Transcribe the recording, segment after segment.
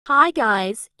Hi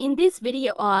guys, in this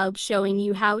video I'll be showing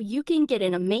you how you can get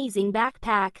an amazing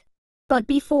backpack. But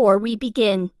before we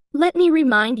begin, let me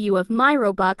remind you of my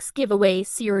Roblox giveaway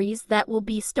series that will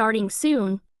be starting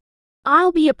soon.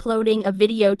 I'll be uploading a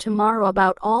video tomorrow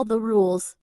about all the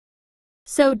rules.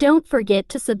 So don't forget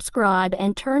to subscribe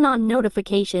and turn on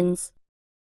notifications.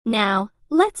 Now,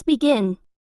 let's begin.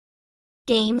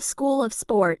 Game School of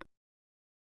Sport.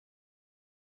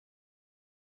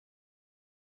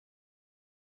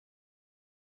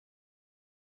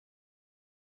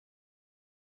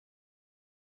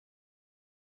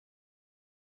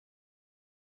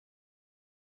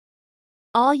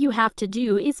 All you have to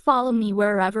do is follow me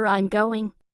wherever I'm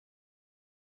going.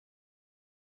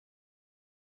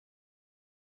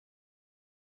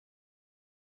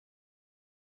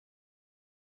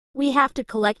 We have to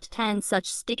collect 10 such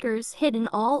stickers hidden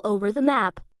all over the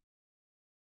map.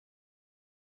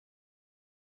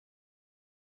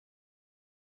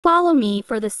 Follow me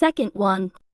for the second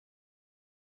one.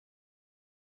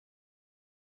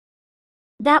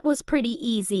 That was pretty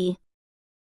easy.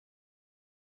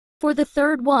 For the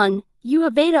third one, you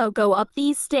have to go up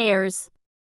these stairs.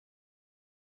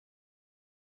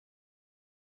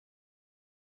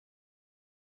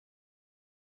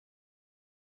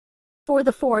 For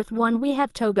the fourth one, we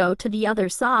have to go to the other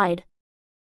side.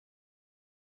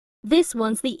 This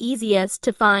one's the easiest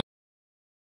to find.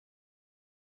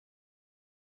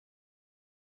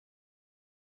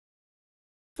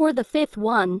 For the fifth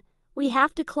one, we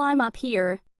have to climb up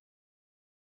here.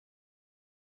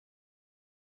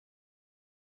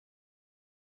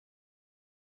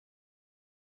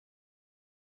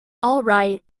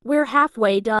 Alright, we're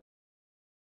halfway done.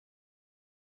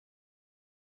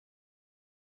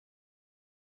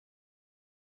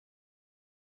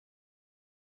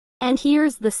 And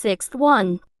here's the sixth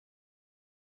one.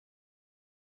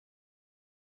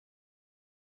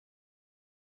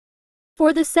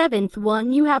 For the seventh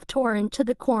one, you have to turn to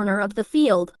the corner of the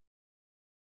field.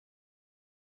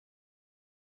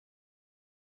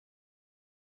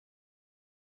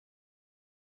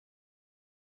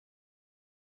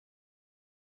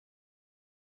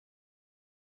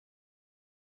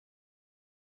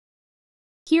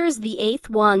 Here's the eighth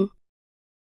one.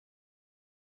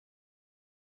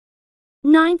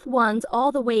 Ninth one's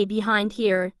all the way behind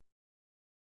here.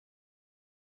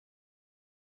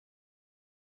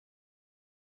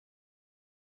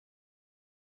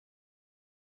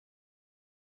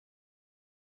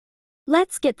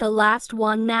 Let's get the last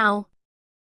one now.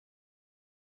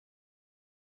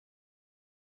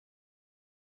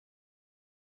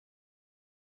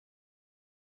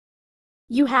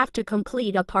 You have to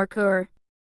complete a parkour.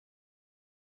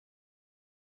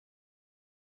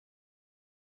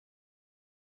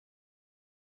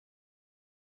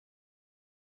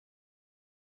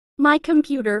 My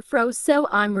computer froze, so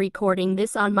I'm recording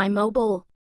this on my mobile.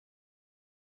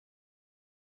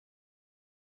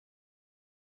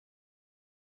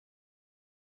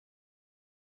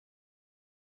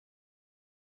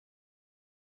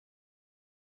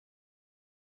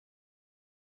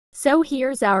 So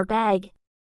here's our bag.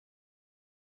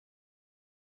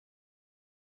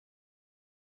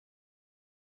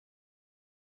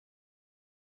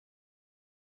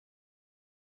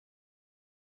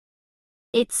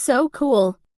 It's so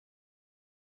cool.